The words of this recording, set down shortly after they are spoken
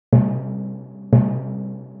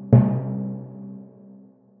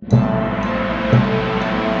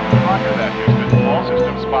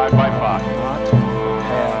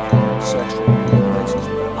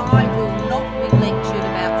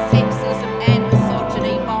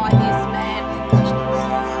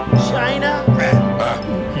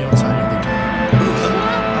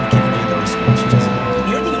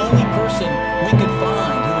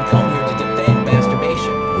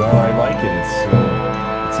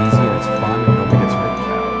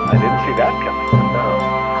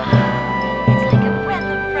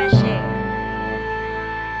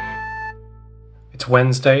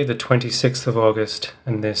Wednesday, the 26th of August,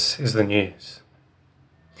 and this is the news.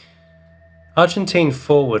 Argentine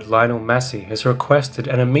forward Lionel Messi has requested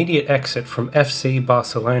an immediate exit from FC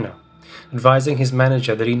Barcelona, advising his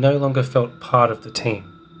manager that he no longer felt part of the team.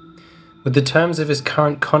 With the terms of his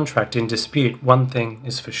current contract in dispute, one thing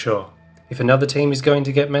is for sure. If another team is going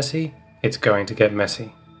to get Messi, it's going to get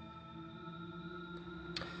Messi.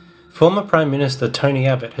 Former Prime Minister Tony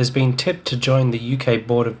Abbott has been tipped to join the UK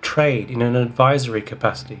Board of Trade in an advisory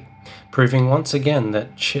capacity, proving once again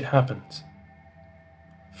that shit happens.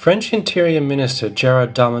 French Interior Minister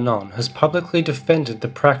Gerard Darmanin has publicly defended the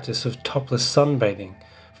practice of topless sunbathing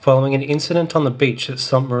following an incident on the beach at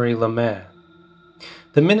Sainte-Marie-la-Mer.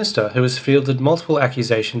 The minister, who has fielded multiple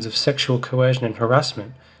accusations of sexual coercion and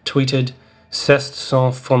harassment, tweeted, "C'est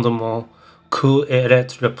sans fondement que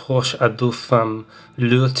est reproche à deux femmes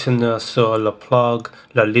leur tenir sur la plage,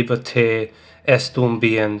 la liberté est un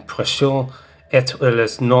bien précieux, et il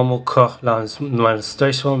est normal que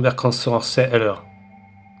l'administration reconnaisse cette erreur,"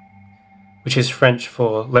 which is French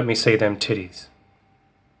for "let me see them titties."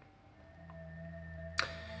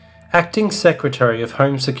 Acting Secretary of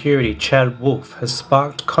Home Security Chad Wolf has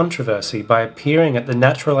sparked controversy by appearing at the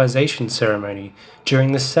naturalization ceremony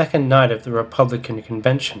during the second night of the Republican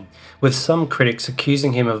convention, with some critics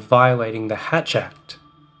accusing him of violating the Hatch Act.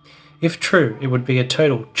 If true, it would be a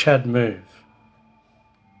total Chad move.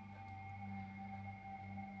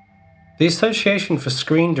 The Association for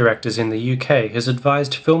Screen Directors in the UK has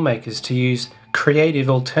advised filmmakers to use creative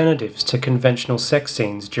alternatives to conventional sex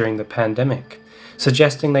scenes during the pandemic,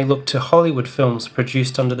 suggesting they look to Hollywood films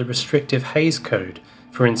produced under the restrictive Hays Code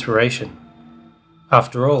for inspiration.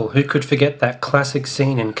 After all, who could forget that classic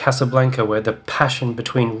scene in Casablanca where the passion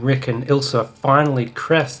between Rick and Ilsa finally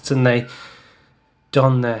crests and they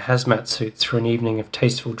don their hazmat suits for an evening of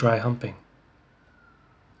tasteful dry humping?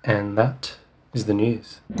 And that is the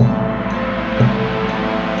news.